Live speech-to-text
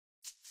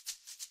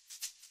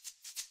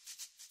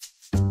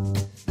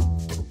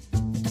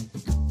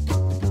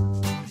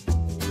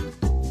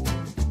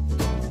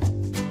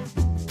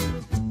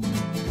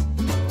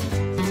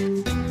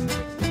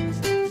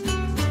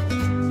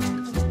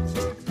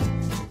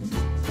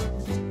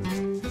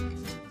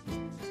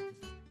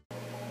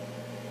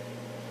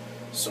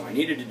So I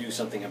needed to do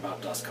something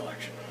about dust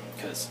collection,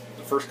 because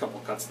the first couple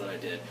cuts that I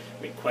did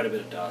made quite a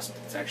bit of dust.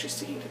 It's actually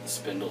sticking to the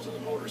spindles and the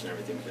motors and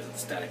everything because of the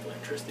static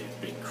electricity that's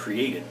being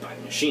created by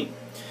the machine.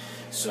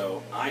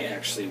 So I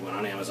actually went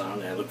on Amazon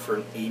and I looked for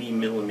an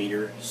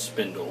 80mm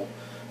spindle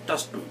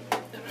dust boot,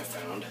 and I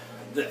found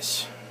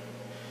this.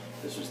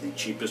 This was the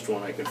cheapest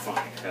one I could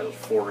find. It has a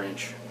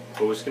 4-inch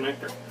hose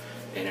connector,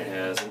 and it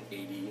has an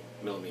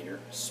 80mm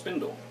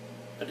spindle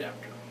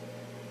adapter.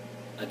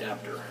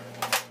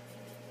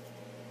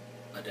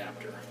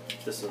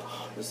 This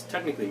is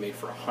technically made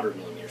for a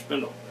 100mm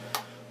spindle.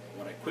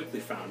 What I quickly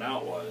found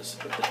out was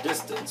that the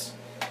distance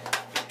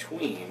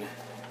between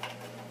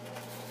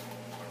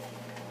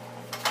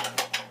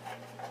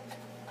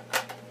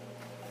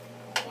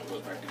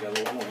goes back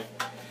together one way.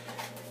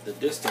 The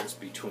distance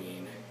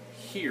between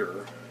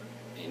here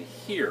and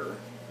here,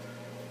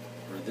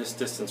 or this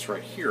distance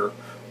right here,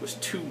 was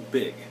too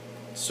big.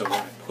 So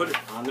when I put it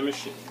on the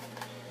machine,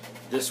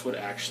 this would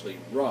actually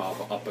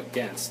rub up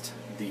against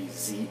the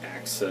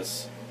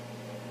Z-axis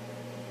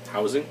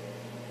housing,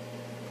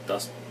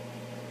 dust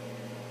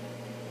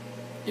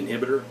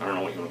inhibitor, I don't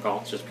know what you want to call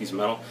it, it's just a piece of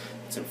metal.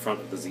 It's in front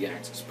of the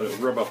Z-axis, but it would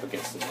rub up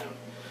against it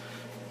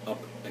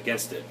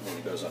when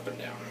it goes up and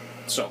down.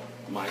 So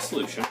my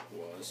solution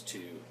was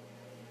to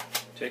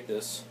take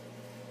this,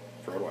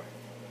 throw it away,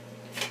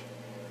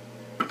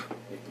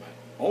 make my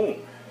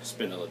own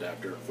spindle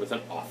adapter with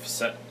an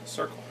offset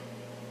circle,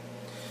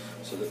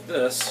 so that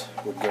this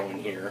would go in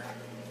here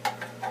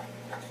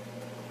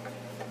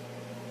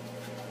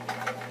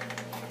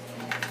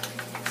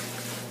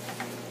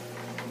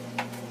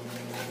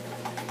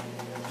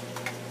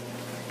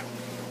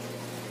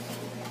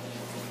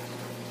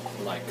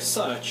like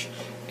such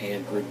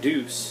and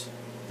reduce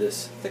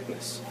this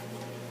thickness.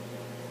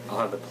 I'll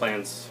have the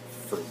plans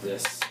for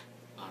this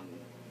on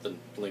the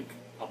link.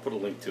 I'll put a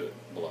link to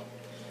it below.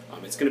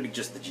 It's going to be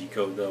just the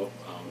G-code though.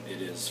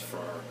 It is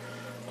for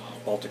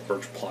Baltic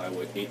birch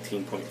plywood,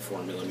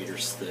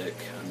 18.4mm thick.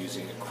 I'm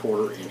using a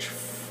 1/4-inch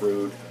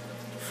Froud,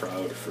 I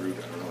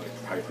don't know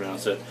how you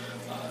pronounce it,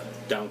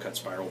 downcut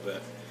spiral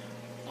bit.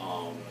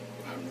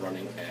 I'm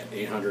running at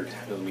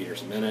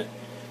 800mm a minute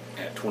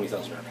at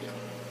 20,000 RPM.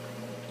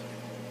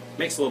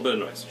 Makes a little bit of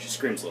noise. She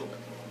screams a little bit,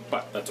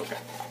 but that's okay.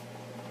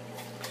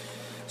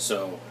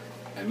 So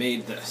I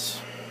made this,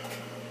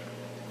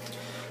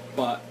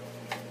 but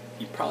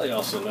you probably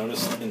also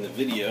noticed in the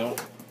video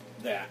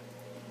that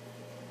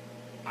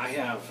I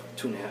have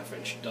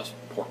 2.5-inch dust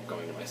port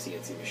going to my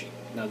CNC machine.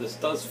 Now this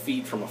does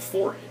feed from a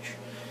 4-inch,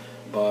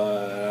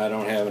 but I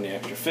don't have any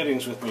extra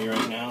fittings with me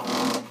right now,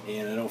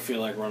 and I don't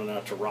feel like running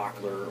out to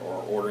Rockler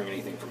or ordering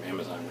anything from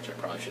Amazon, which I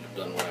probably should have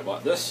done when I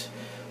bought this,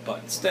 but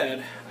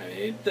instead I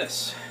made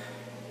this.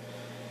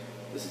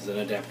 This is an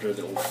adapter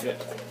that will fit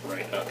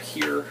right up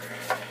here.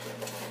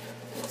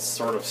 It's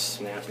sort of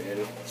snap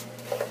in.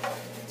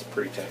 It's a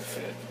pretty tight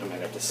fit. I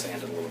might have to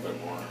sand it a little bit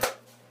more.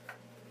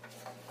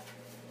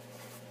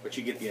 But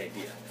you get the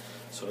idea.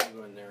 So I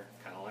go in there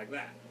kind of like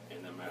that.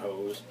 And then my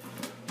hose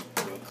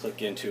will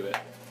click into it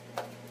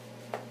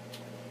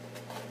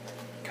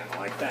kind of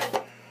like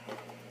that.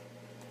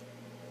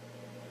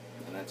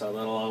 And that's how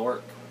that'll all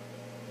work.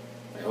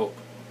 I hope.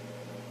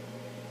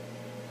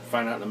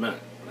 Find out in a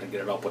minute when I get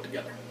it all put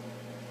together.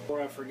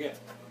 Before I forget,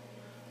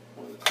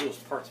 one of the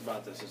coolest parts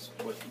about this is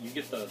what you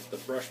get the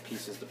brush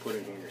pieces to put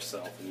in here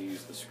yourself, and you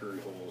use the screw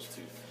holes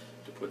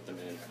to put them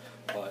in.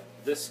 But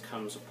this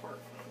comes apart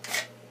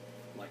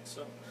like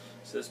so.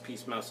 So this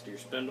piece mounts to your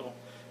spindle,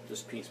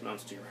 this piece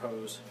mounts to your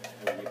hose,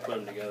 and when you put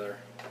them together,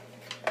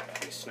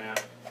 they snap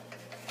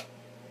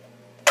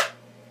and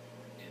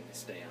they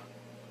stay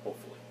on,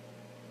 hopefully.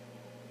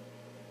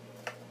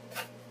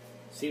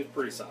 Seems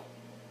pretty solid.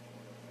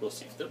 We'll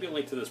see. There'll be a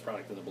link to this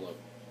product in the below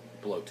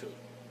to it.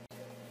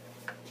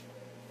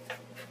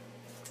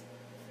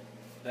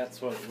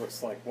 That's what it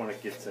looks like when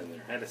it gets in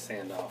there. I had to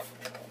sand off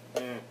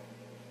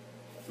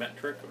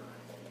metric or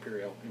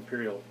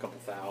imperial couple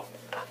thou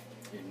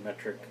in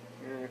metric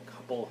a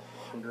couple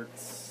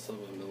hundredths of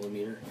a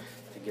millimeter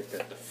to get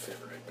that to fit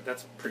right. But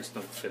that's a pretty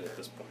snug fit at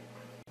this point.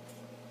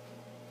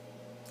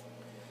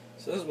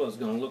 So this is what it's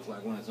going to look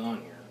like when it's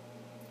on here.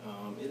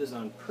 It is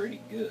on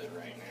pretty good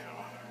right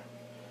now.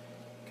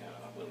 Kind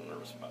of a little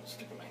nervous about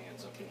sticking my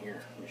hands up in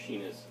here. The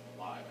machine is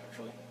live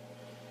actually.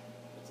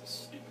 That's a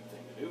stupid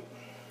thing to do.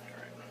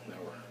 Now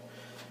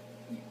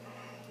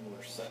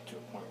we're set to a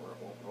point where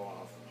it won't go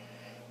off.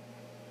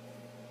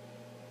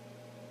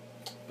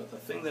 But the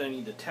thing that I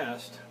need to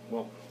test,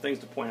 well, things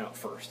to point out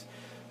first.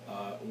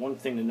 One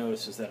thing to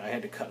notice is that I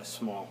had to cut a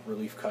small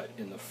relief cut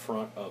in the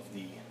front of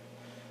the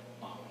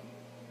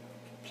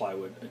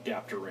plywood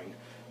adapter ring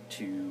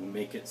to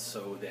make it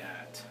so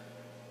that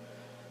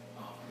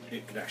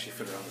it could actually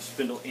fit around the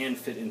spindle and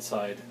fit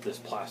inside this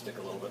plastic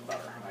a little bit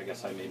better. I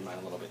guess I made mine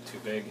a little bit too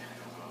big.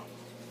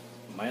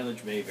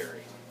 Mileage may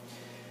vary.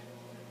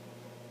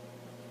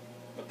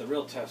 But the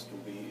real test will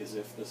be is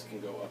if this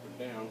can go up and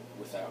down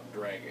without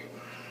dragging.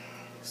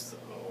 So,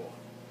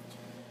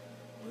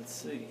 let's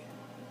see.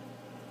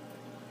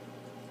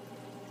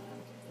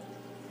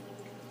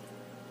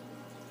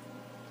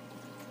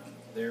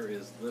 there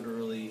is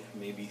literally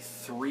maybe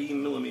 3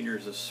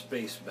 millimeters of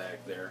space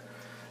back there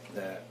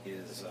that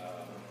is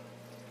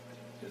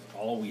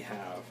all we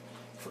have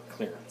for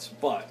clearance.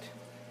 But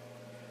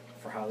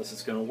for how this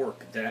is going to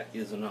work, that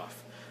is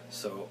enough.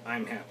 So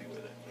I'm happy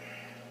with it.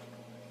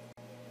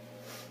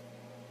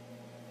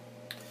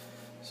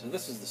 So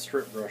this is the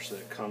strip brush that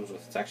it comes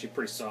with. It's actually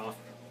pretty soft,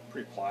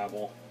 pretty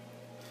pliable.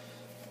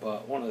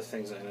 But one of the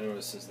things I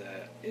noticed is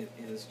that it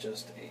is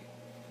just a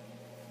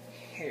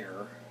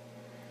hair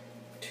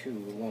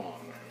too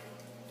long.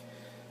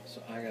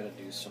 So I gotta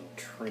do some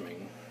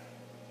trimming.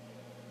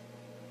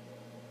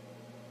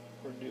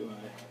 Or do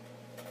I?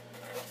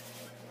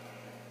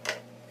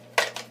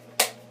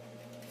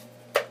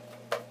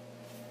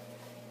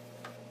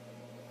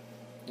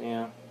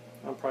 Yeah,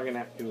 I'm probably gonna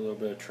have to do a little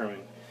bit of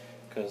trimming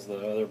because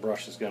the other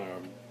brush is gonna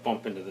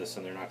bump into this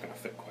and they're not gonna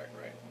fit quite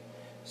right.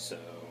 So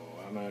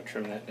I'm gonna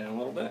trim that down a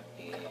little bit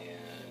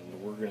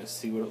and we're gonna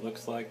see what it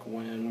looks like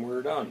when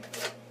we're done.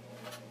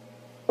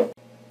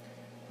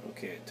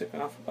 Okay, it took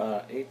off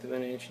about 1/8 of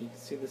an inch. You can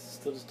see this is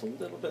still just a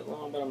little bit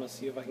long, but I'm going to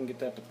see if I can get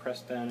that to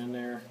press down in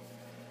there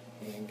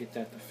and get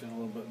that to fit a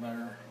little bit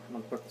better. I'm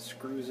going to put the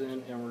screws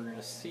in and we're going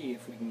to see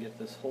if we can get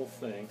this whole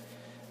thing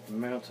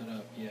mounted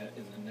up yet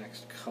in the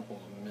next couple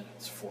of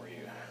minutes for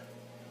you.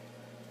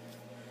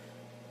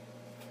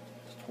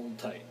 Just hold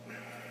tight.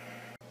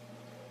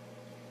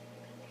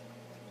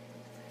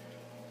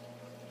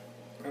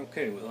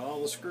 Okay, with all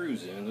the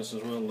screws in, this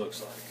is what it looks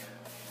like.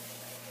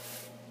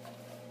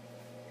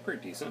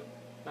 Pretty decent.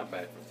 Not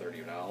bad for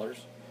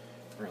 $30,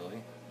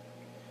 really.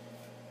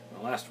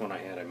 The last one I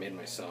had I made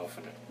myself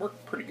and it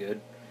worked pretty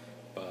good,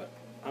 but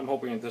I'm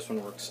hoping that this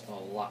one works a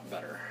lot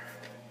better.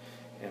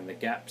 And the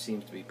gap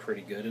seems to be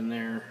pretty good in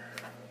there.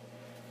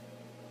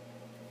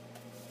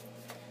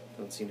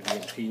 Doesn't seem to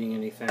be impeding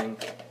anything.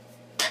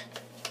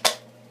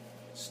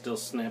 Still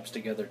snaps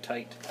together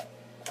tight.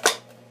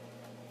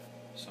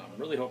 So I'm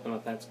really hoping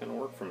that that's going to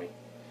work for me.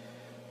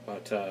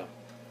 But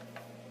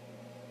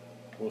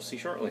we'll see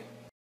shortly.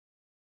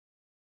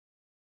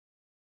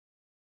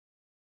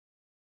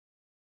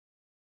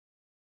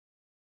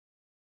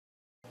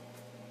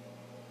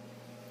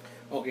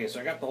 Okay, so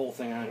I got the whole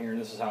thing on here, and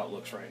this is how it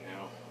looks right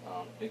now.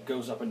 It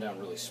goes up and down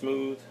really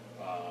smooth.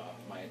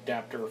 My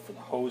adapter for the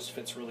hose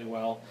fits really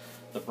well.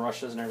 The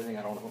brushes and everything,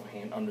 I don't want to put my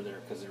hand under there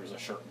because there's a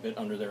sharp bit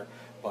under there,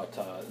 but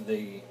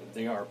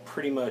they are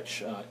pretty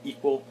much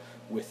equal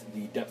with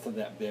the depth of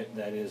that bit.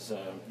 That is,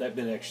 that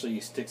bit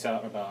actually sticks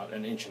out about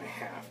 1.5 inches.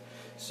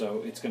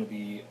 So it's going to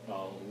be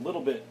a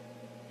little bit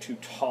too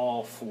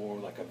tall for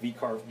like a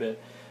V-carve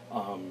bit,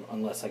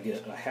 unless I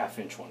get a 1/2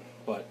 inch one.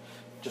 But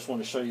just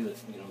want to show you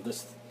that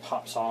this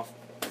pops off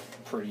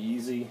pretty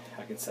easy.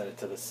 I can set it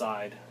to the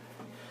side.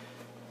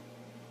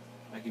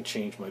 I can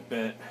change my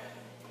bit,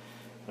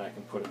 and I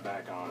can put it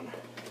back on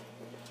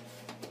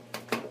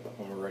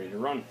when we're ready to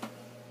run.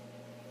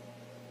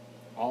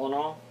 All in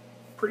all,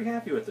 pretty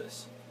happy with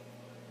this.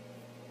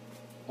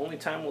 Only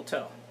time will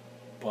tell,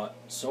 but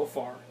so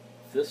far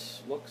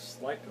this looks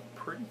like a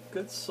pretty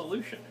good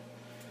solution.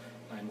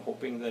 I'm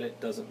hoping that it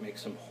doesn't make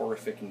some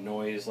horrific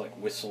noise like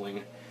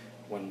whistling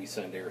when we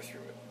send air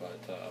through it,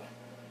 but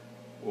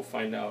we'll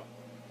find out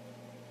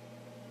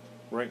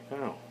right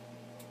now.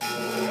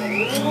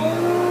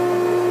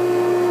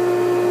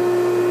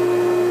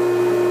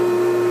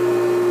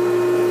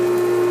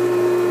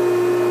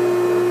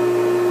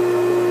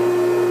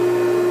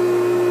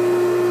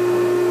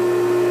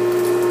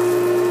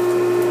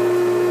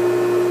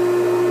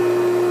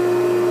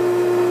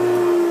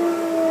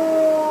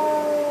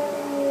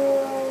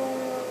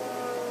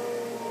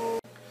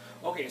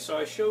 Okay, so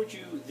I showed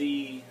you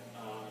the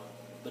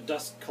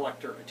dust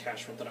collector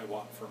attachment that I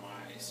bought for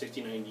my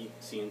 6090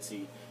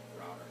 CNC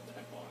router that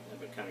I bought.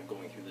 I've been kind of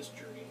going through this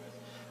journey with.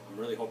 I'm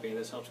really hoping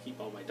this helps keep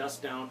all my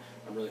dust down.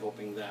 I'm really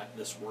hoping that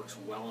this works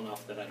well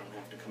enough that I don't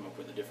have to come up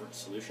with a different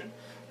solution.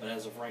 But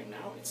as of right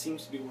now, it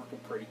seems to be working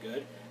pretty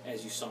good.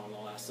 As you saw in the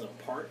last little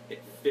part,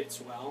 it fits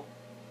well.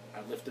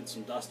 I lifted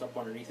some dust up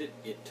underneath it.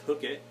 It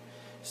took it.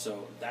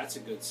 So that's a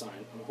good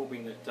sign. I'm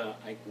hoping that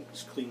I can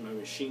just clean my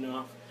machine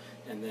off,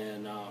 and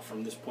then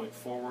from this point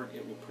forward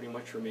it will pretty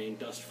much remain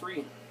dust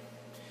free.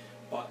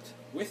 But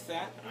with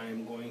that,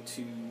 I'm going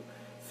to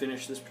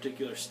finish this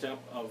particular step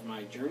of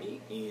my journey,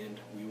 and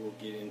we will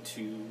get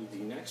into the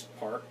next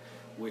part,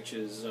 which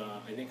is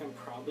I think I'm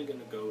probably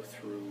going to go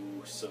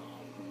through some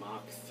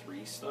Mach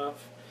 3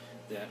 stuff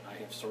that I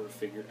have sort of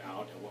figured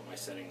out, and what my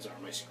settings are,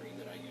 my screen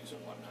that I use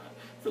and whatnot,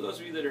 for those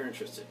of you that are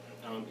interested.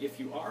 If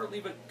you are,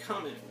 leave a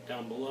comment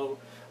down below.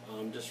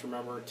 Just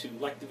remember to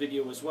like the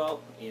video as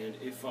well, and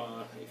if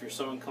you're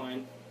so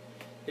inclined,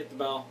 hit the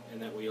bell, and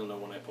that way you'll know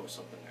when I post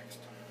something next.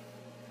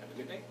 Have a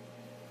good day.